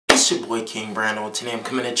It's your boy Kvngbrando, and today I'm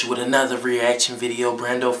coming at you with another reaction video,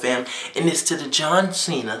 Brando fam, and it's to the John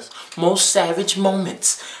Cena's most savage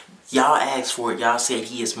moments. Y'all asked for it. Y'all said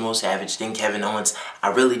he is more savage than Kevin Owens.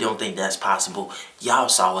 I really don't think that's possible. Y'all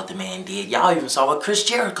saw what the man did. Y'all even saw what Chris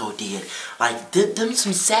Jericho did. Like, them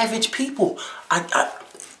some savage people.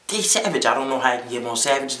 They savage. I don't know how I can get more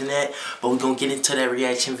savage than that, but we're going to get into that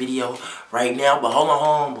reaction video right now. But hold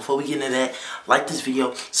on, before we get into that, like this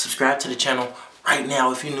video, subscribe to the channel right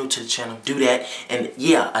now. If you're new to the channel, do that. And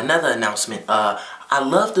yeah, another announcement. I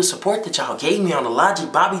love the support that y'all gave me on the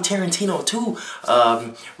Logic Bobby Tarantino 2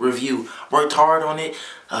 review. Worked hard on it.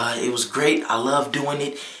 It was great. I love doing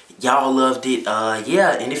it. Y'all loved it.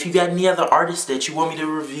 Yeah, and if you got any other artists that you want me to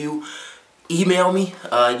review, email me.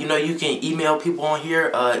 You know, you can email people on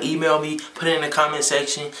here. Email me, put it in the comment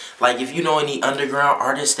section. Like, if you know any underground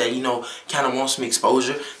artists that, you know, kind of want some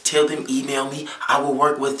exposure, tell them, email me. I will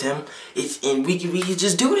work with them. And we can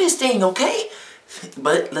just do this thing, okay?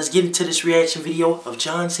 But let's get into this reaction video of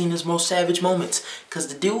John Cena's most savage moments. Because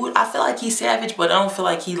the dude, I feel like he's savage, but I don't feel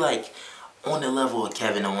like he, like, on the level of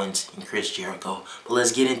Kevin Owens and Chris Jericho. But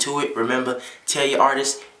let's get into it. Remember, tell your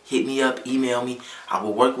artists, hit me up, email me. I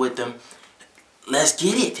will work with them. Let's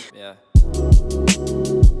get it. Yeah.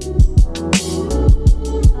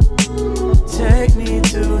 Take me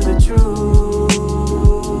to the truth.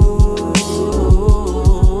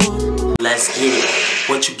 Let's get it.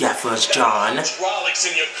 What you got for us, John? Hydraulics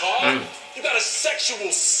in your car. You got a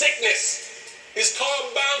sexual sickness. His car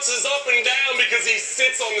bounces up and down because he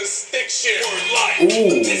sits on the stick shift.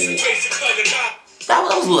 Ooh. That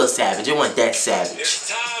was a little savage. It wasn't that savage. It's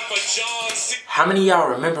time for John Cena. How many of y'all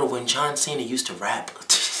remember when John Cena used to rap?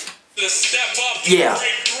 To step up and yeah.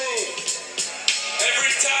 break through.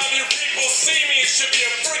 Every time you people see me, it should be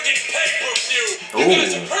a freaking pay-per-view. You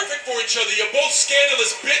guys are perfect for each other. You're both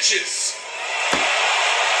scandalous bitches.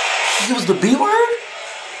 He was the B word?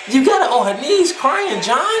 You got her on her knees crying,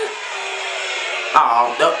 John?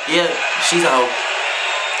 Oh, no, yeah, she's a hoe.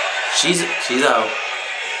 She's a hoe.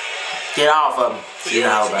 Get off of him. She's a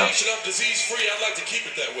hoe, bro. Disease-free, I'd like to keep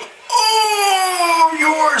it that way. Oh,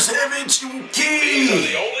 you're savage, you key. These are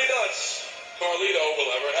the only nuts Carlito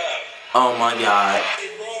will ever have. Oh my God.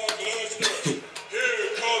 Here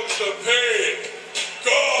comes the pain.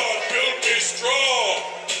 God built me strong.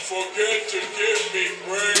 Forget to give me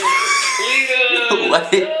praise.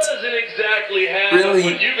 What? Doesn't exactly have really?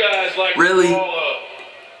 what you guys like really? to call a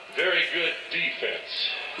very good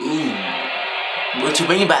defense. Ooh. What you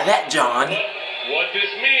mean by that, John? What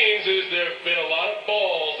this means is there have been a lot of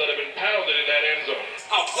balls that have been pounded in that end zone.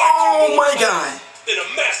 Oh my God. In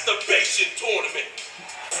a masturbation tournament.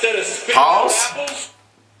 Instead of spitting pause? apples.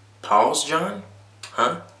 Pause, John?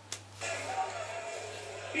 Huh?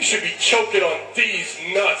 You should be choking on these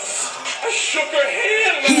nuts. I shook her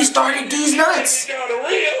hand. He started these nuts.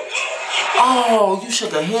 Oh, you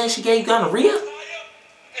shook her hand. She gave gonorrhea. And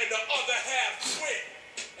the other half quit.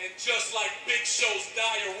 And just like Big Show's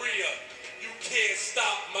diarrhea, you can't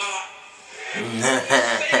stop my.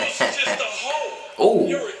 Just a hoe. Oh,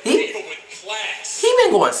 you're a diva with class. He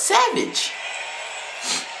been going savage.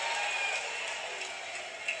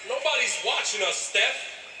 Nobody's watching us, Steph.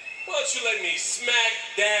 Why don't you let me smack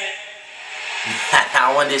that?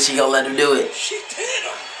 I wonder if she gonna let him do it. She did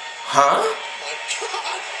him. Huh? Oh my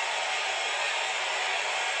God.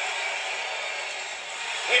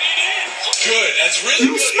 And he did. Good. That's really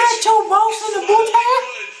you good. You smacked your boss in the boot hat?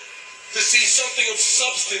 To see something of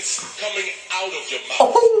substance coming out of your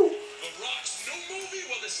mouth. Oh. The Rock's new movie,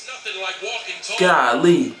 well, it's nothing like walking tall.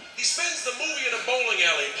 Golly. He spends the movie in a bowling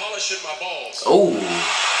alley polishing my balls. Oh.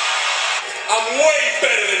 I'm way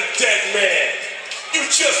better than Dead Man. You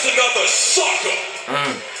just another sucker.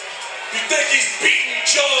 You think he's beating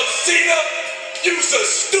John Cena? You's a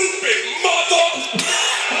stupid mother.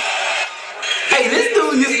 Hey, this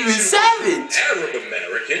dude used to be savage. Arab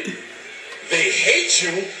American. They hate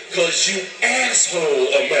you because you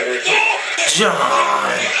asshole American.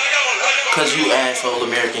 John. Because you asshole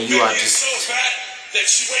American, you are just... so fat that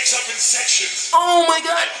she wakes up in sections. Oh my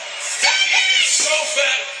God. So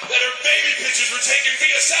fat that her baby pictures were taken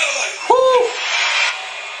via satellite. Woo.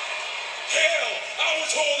 Hell, I was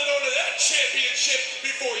holding on to that championship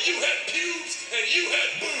before you had pubes and you had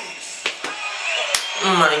boobs.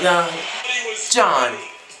 Oh my God. He was John.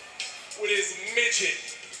 With his midget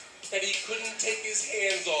that he couldn't take his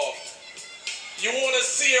hands off. You want to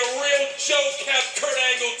see a real joke? Have Kurt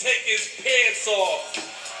Angle take his pants off.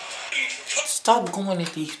 Stop going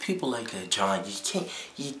at these people like that, John. You can't.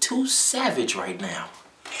 You're too savage right now.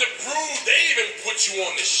 To prove they even put you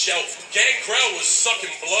on the shelf. Gangrel was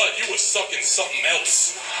sucking blood. You were sucking something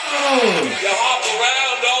else. You hop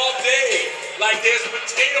around all day. like there's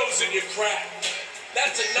potatoes in your crack.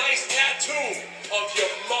 That's a nice tattoo of your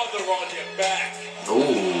mother on your back.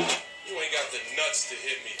 Ooh. You ain't got the nuts to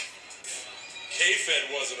hit me.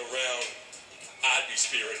 K-Fed wasn't around, I'd be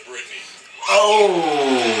spearing Britney. Oh.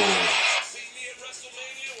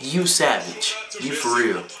 You savage. You for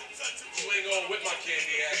real. You ain't gonna whip my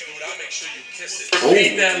candy ass, dude. I'll make sure you kiss it.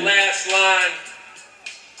 Repeat that last line.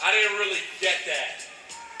 I didn't really get that.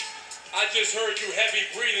 I just heard you heavy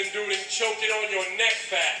breathing, dude, and choking on your neck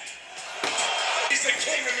fat. He's the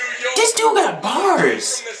king of New York. This dude got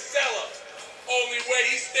bars. From the cellar. Only way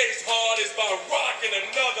he stays hard is by rocking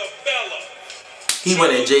another fella. He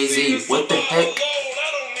went at Jay-Z. What the heck? I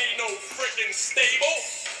don't need no freaking stable.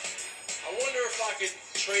 I wonder if I could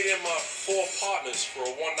trade in my 4 partners for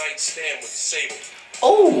a one-night stand with Sable.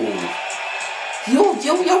 Oh.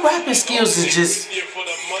 Your rapping skills is just... For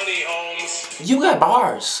the money, Holmes. You got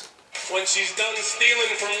bars. When she's done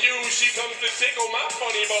stealing from you, she comes to tickle my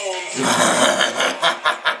funny bones.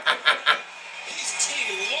 His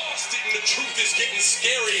team lost it and the truth is getting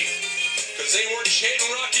scary. Cause they weren't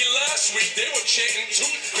chanting Rocky last week, they were chanting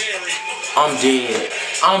Tooth Fairy. I'm dead.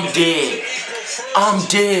 I'm dead. I'm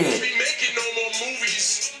dead. Be making no more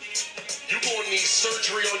movies. You gonna need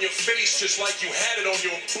surgery on your face just like you had it on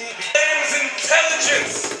your booby. Man's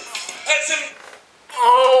intelligence. That's him.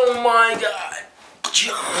 Oh my God.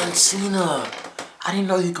 John Cena. I didn't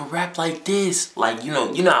know you could rap like this. Like, you know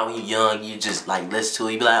how when you're young, you just like listen to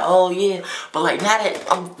it, you be like, oh yeah. But like now that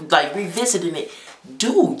I'm like revisiting it,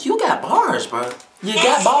 dude, you got bars, bro. You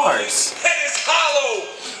got bars. His head is hollow.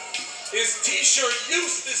 His t-shirt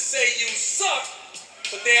used to say you suck,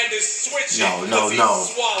 but they had to switch it because he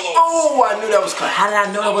swallowed. Oh, I knew that was coming. How did I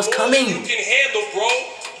know that was coming? You can handle, bro.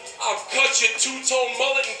 I'll cut your 2-tone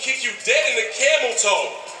mullet and kick you dead in the camel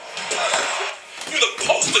toe. You're the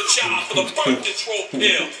poster child for the birth control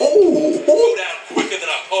pill. Go down quicker than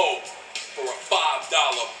a hoe for a $5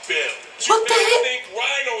 bill. What the heck? Think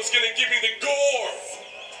Rhino's gonna give me the gore?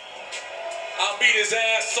 I'll beat his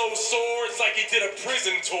ass so sore it's like he did a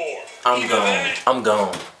prison tour. I'm gone. I'm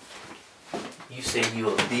gone. You said you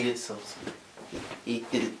would beat it so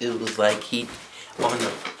it was like he on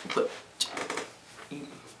the. But,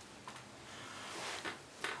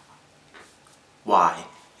 why?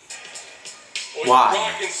 Or why? You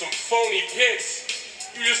rocking some phony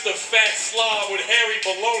pics. You just a fat slob with hairy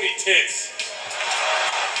baloney tits.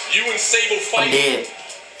 You and Sable fight. I'm dead.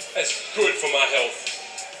 That's good for my health.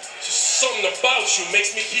 Just something about you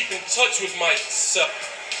makes me keep in touch with myself.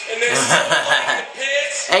 And then like the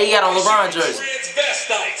pants. Hey, you got on LeBron jersey.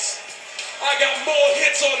 Transvestites. I got more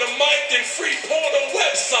hits on the mic than free porno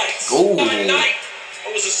websites. Ooh. By night,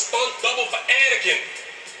 I was a stunt double for Anakin.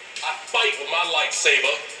 I fight with my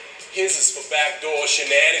lightsaber. His is for backdoor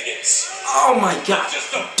shenanigans. Oh my God.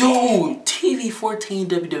 Dude, TV 14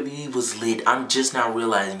 WWE was lit. I'm just now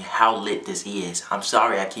realizing how lit this is. I'm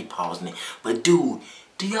sorry I keep pausing it. But dude,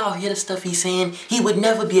 do y'all hear the stuff he's saying? He would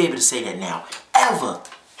never be able to say that now. Ever.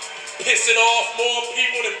 Pissing off more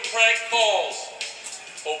people than prank calls.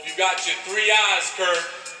 Hope you got your 3 eyes, Kurt,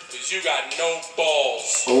 because you got no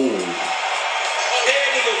balls. Oh.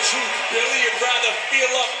 Handle the truth, Billy. You'd rather feel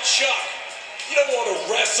up Chuck. You don't want to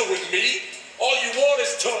wrestle with me. All you want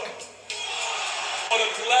is to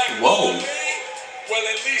blackball me. Well,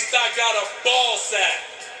 at least I got a ball sack.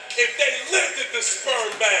 If they lived at the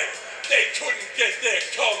sperm bank, they couldn't get their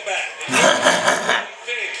comeback. And one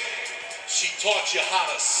thing, she taught you how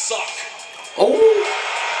to suck. Oh.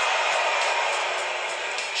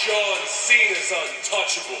 John Cena's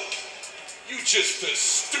untouchable. You just a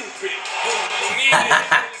stupid. You need it.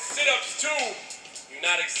 Sit-ups too. You're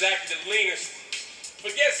not exactly the leanest.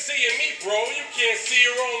 Forget seeing me, bro. You can't see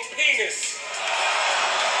your own penis.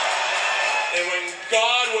 And when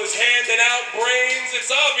God was handing out brains, it's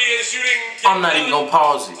obvious you didn't get I'm not even gonna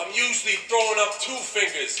pause it. I'm usually throwing up 2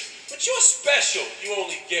 fingers. But you're special. You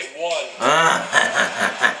only get 1. And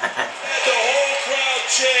the whole crowd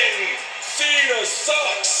chanting, Cena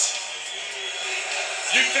sucks.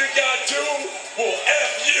 You think I do? Well,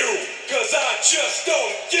 F you, cause I just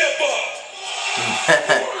don't give up.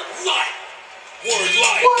 Word life. Word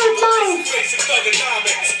life. Word life.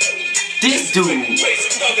 This dude.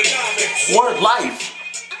 Word life.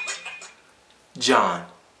 John.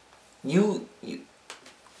 You.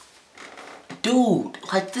 Dude,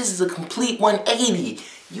 like this is a complete 180.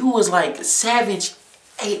 You was like savage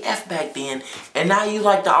AF back then. And now you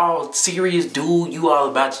like the all serious dude. You all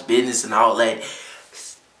about your business and all that.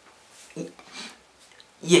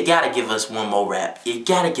 you gotta give us one more rap. You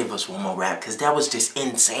gotta give us one more rap, because that was just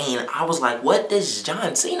insane. I was like, what? This is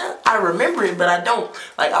John Cena? I remember it, but I don't.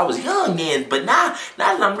 Like, I was young then, but now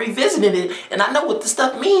that I'm revisiting it, and I know what the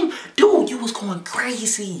stuff mean, dude, you was going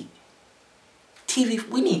crazy.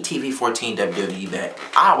 We need TV 14 WWE back.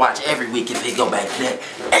 I watch every week if they go back to that.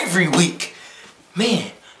 Every week.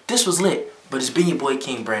 Man, this was lit. But it's been your boy,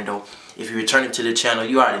 Kvngbrando. If you're returning to the channel,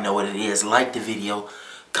 you already know what it is. Like the video.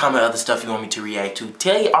 Comment other stuff you want me to react to.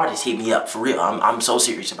 Tell your artists, hit me up, for real. I'm so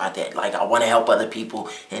serious about that. Like, I want to help other people,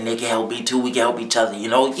 and they can help me too. We can help each other, you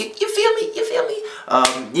know? You feel me? You feel me?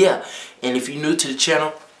 Yeah. And if you're new to the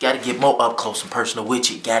channel, gotta get more up close and personal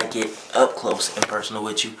with you. Gotta get up close and personal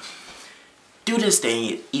with you. Do this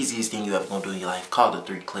thing, easiest thing you ever gonna do in your life. Call the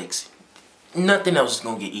 3 clicks. Nothing else is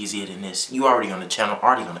gonna get easier than this. You already on the channel,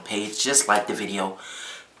 already on the page. Just like the video.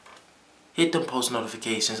 Hit them post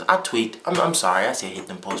notifications. I tweaked. I'm sorry. I said hit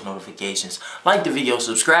them post notifications. Like the video,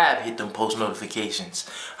 subscribe, hit them post notifications.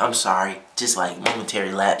 I'm sorry. Just like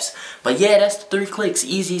momentary lapse. But yeah, that's the 3 clicks.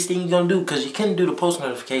 Easiest thing you're gonna do, because you couldn't do the post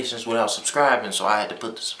notifications without subscribing. So I had to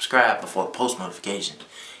put the subscribe before the post notification.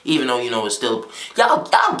 Even though, you know, it's still... Y'all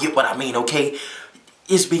get what I mean, okay?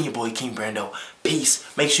 It's been your boy, Kvngbrando. Peace.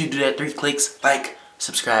 Make sure you do that 3 clicks. Like,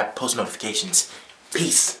 subscribe, post notifications.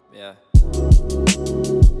 Peace. Yeah.